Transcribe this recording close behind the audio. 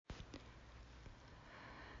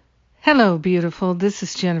Hello, beautiful. This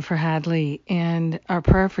is Jennifer Hadley, and our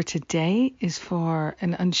prayer for today is for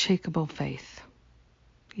an unshakable faith.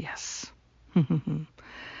 Yes.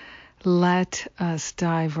 Let us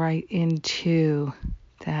dive right into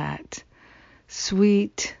that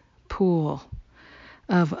sweet pool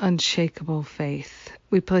of unshakable faith.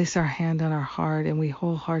 We place our hand on our heart and we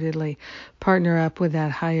wholeheartedly partner up with that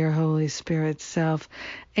higher Holy Spirit self,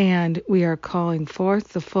 and we are calling forth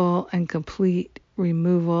the full and complete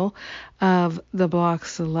removal of the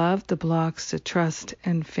blocks to love, the blocks to trust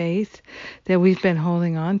and faith that we've been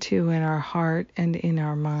holding on to in our heart and in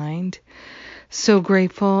our mind. So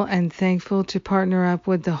grateful and thankful to partner up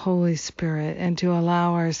with the Holy Spirit and to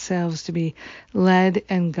allow ourselves to be led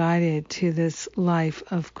and guided to this life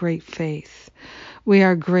of great faith. We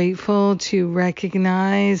are grateful to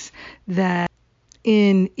recognize that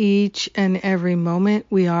in each and every moment,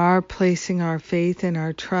 we are placing our faith and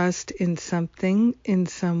our trust in something, in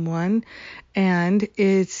someone, and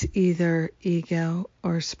it's either ego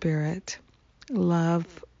or spirit, love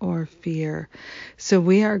or fear. So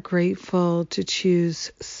we are grateful to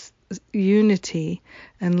choose unity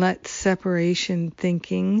and let separation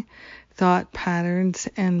thinking, thought patterns,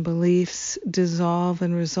 and beliefs dissolve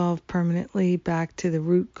and resolve permanently back to the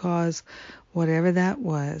root cause, whatever that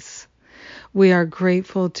was. We are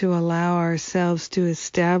grateful to allow ourselves to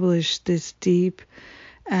establish this deep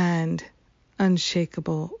and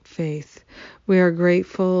unshakable faith. We are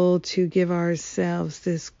grateful to give ourselves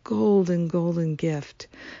this golden gift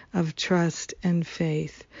of trust and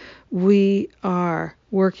faith. We are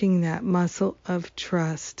working that muscle of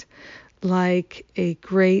trust like a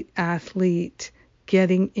great athlete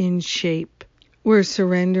getting in shape. We're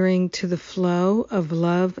surrendering to the flow of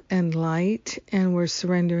love and light, and we're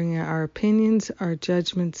surrendering our opinions, our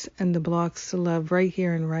judgments, and the blocks to love right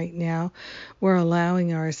here and right now. We're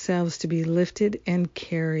allowing ourselves to be lifted and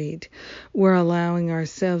carried. We're allowing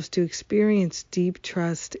ourselves to experience deep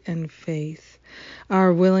trust and faith.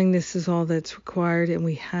 Our willingness is all that's required, and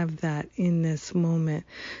we have that in this moment.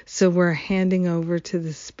 So we're handing over to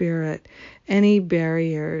the Spirit any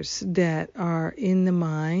barriers that are in the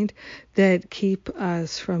mind that keep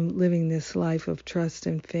us from living this life of trust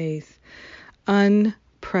and faith.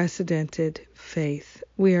 Unprecedented faith.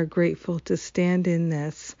 We are grateful to stand in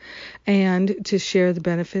this and to share the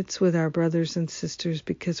benefits with our brothers and sisters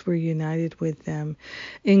because we're united with them.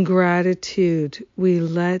 In gratitude, we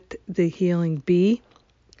let the healing be,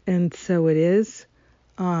 and so it is.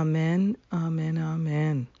 Amen, amen,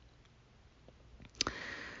 amen.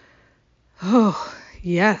 Oh,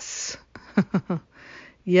 yes.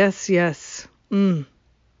 Yes.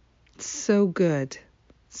 So good.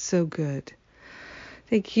 So good.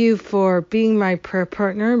 Thank you for being my prayer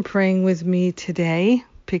partner and praying with me today.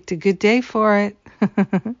 Picked a good day for it.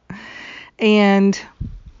 And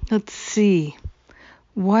let's see.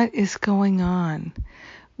 What is going on?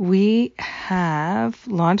 We have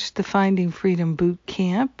launched the Finding Freedom Boot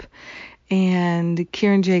Camp, and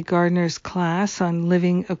Kieran J. Gardner's class on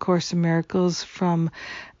Living A Course in Miracles from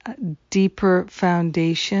a Deeper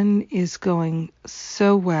Foundation is going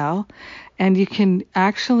so well. And you can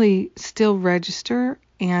actually still register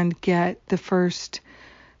and get the first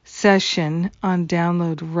session on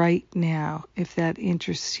download right now if that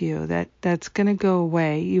interests you. That's going to go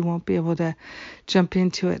away. You won't be able to jump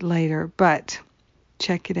into it later, but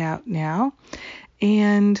check it out now.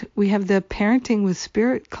 And we have the Parenting with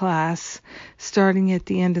Spirit class starting at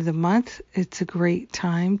the end of the month. It's a great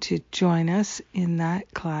time to join us in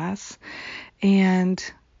that class. And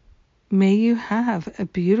may you have a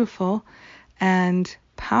beautiful and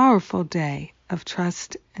powerful day of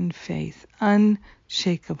trust and faith.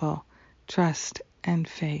 Unshakable trust and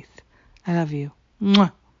faith. I love you.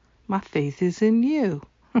 Mwah. My faith is in you.